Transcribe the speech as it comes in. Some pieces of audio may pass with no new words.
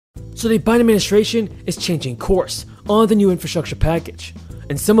So the Biden administration is changing course on the new infrastructure package,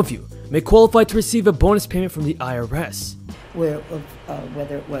 and some of you may qualify to receive a bonus payment from the IRS.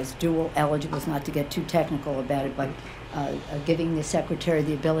 Whether it was dual eligibles, not to get too technical about it, but giving the secretary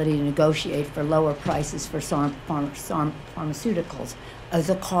the ability to negotiate for lower prices for pharmaceuticals as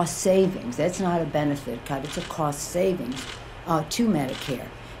a cost savings. That's not a benefit cut, it's a cost savings to Medicare.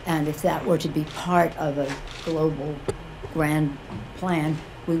 And if that were to be part of a global grand plan,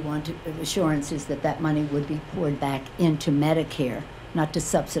 we want assurances that that money would be poured back into Medicare, not to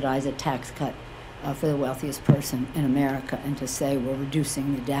subsidize a tax cut for the wealthiest person in America and to say we're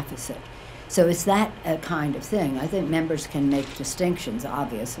reducing the deficit. So it's that kind of thing. I think members can make distinctions,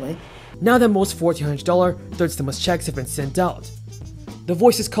 obviously. Now that most $1,400 third stimulus checks have been sent out, the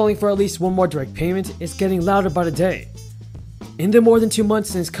voices calling for at least one more direct payment is getting louder by the day. In the more than 2 months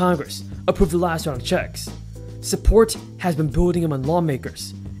since Congress approved the last round of checks, support has been building among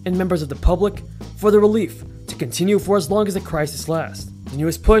lawmakers and members of the public for the relief to continue for as long as the crisis lasts. The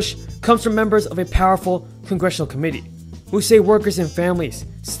newest push comes from members of a powerful congressional committee who say workers and families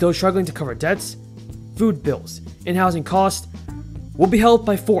still struggling to cover debts, food bills, and housing costs will be helped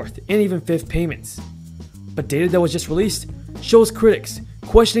by fourth and even fifth payments. But data that was just released shows critics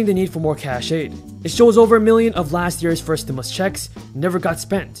questioning the need for more cash aid. It shows over 1 million of last year's first stimulus checks never got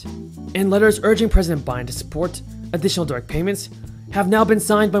spent, and letters urging President Biden to support additional direct payments have now been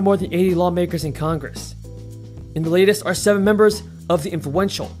signed by more than 80 lawmakers in Congress. In the latest are 7 members of the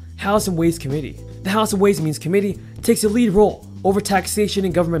influential House and Ways Committee. The House and Ways and Means Committee takes a lead role over taxation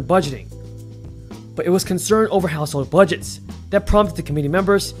and government budgeting, but it was concern over household budgets that prompted the committee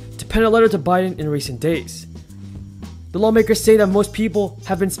members to pen a letter to Biden in recent days. The lawmakers say that most people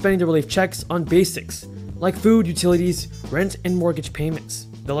have been spending their relief checks on basics like food, utilities, rent, and mortgage payments.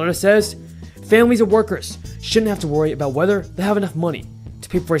 The letter says families and workers shouldn't have to worry about whether they have enough money to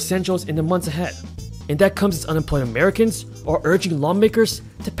pay for essentials in the months ahead. And that comes as unemployed Americans are urging lawmakers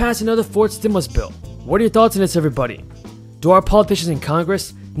to pass another fourth stimulus bill. What are your thoughts on this, everybody? Do our politicians in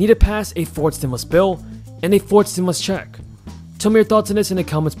Congress need to pass a fourth stimulus bill and a fourth stimulus check? Tell me your thoughts on this in the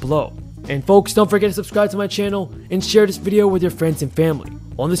comments below. And folks, don't forget to subscribe to my channel and share this video with your friends and family.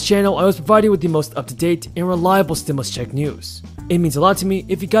 On this channel, I always provide you with the most up-to-date and reliable stimulus check news. It means a lot to me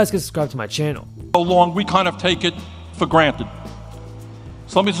if you guys can subscribe to my channel. So long, we kind of take it for granted.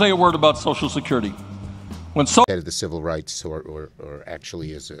 So let me say a word about Social Security. When Head of the Civil Rights, or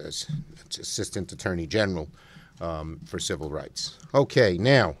actually as Assistant Attorney General for Civil Rights. Okay,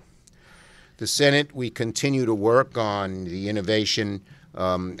 now, the Senate, we continue to work on the Innovation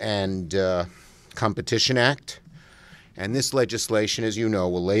and Competition Act. And this legislation, as you know,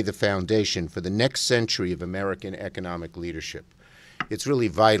 will lay the foundation for the next century of American economic leadership. It's really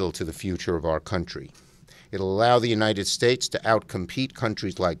vital to the future of our country. It'll allow the United States to outcompete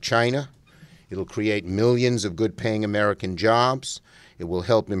countries like China. It'll create millions of good-paying American jobs. It will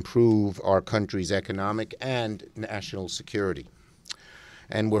help improve our country's economic and national security.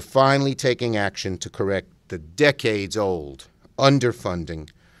 And we're finally taking action to correct the decades-old underfunding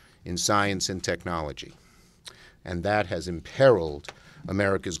in science and technology. And that has imperiled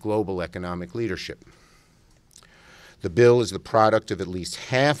America's global economic leadership. The bill is the product of at least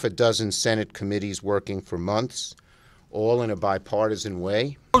half a dozen Senate committees working for months, all in a bipartisan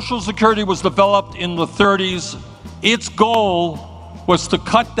way. Social Security was developed in the 30s. Its goal was to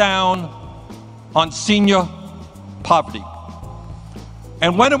cut down on senior poverty.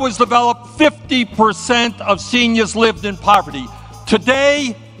 And when it was developed, 50% of seniors lived in poverty.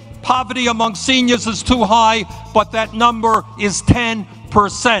 Today, poverty among seniors is too high, but that number is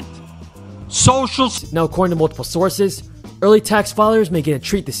 10%. Now, according to multiple sources, early tax filers may get a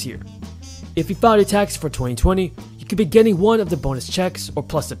treat this year. If you filed your taxes for 2020, you could be getting one of the bonus checks or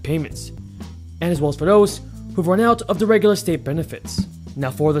plus-up payments, and as well as for those who've run out of the regular state benefits. Now,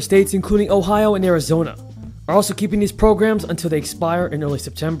 4 other states, including Ohio and Arizona, are also keeping these programs until they expire in early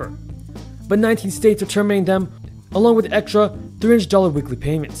September. But 19 states are terminating them, along with extra $300 weekly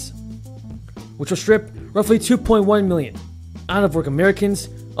payments, which will strip roughly 2.1 million out-of-work Americans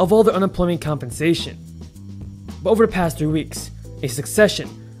of all their unemployment compensation. But over the past 3 weeks, a succession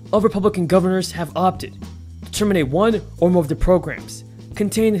of Republican governors have opted to terminate one or more of the programs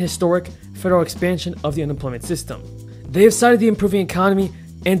contained in historic federal expansion of the unemployment system. They have cited the improving economy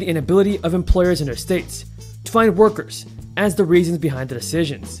and the inability of employers in their states to find workers as the reasons behind the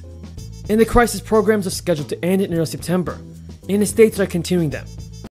decisions. And the crisis programs are scheduled to end in early September, and the states are continuing them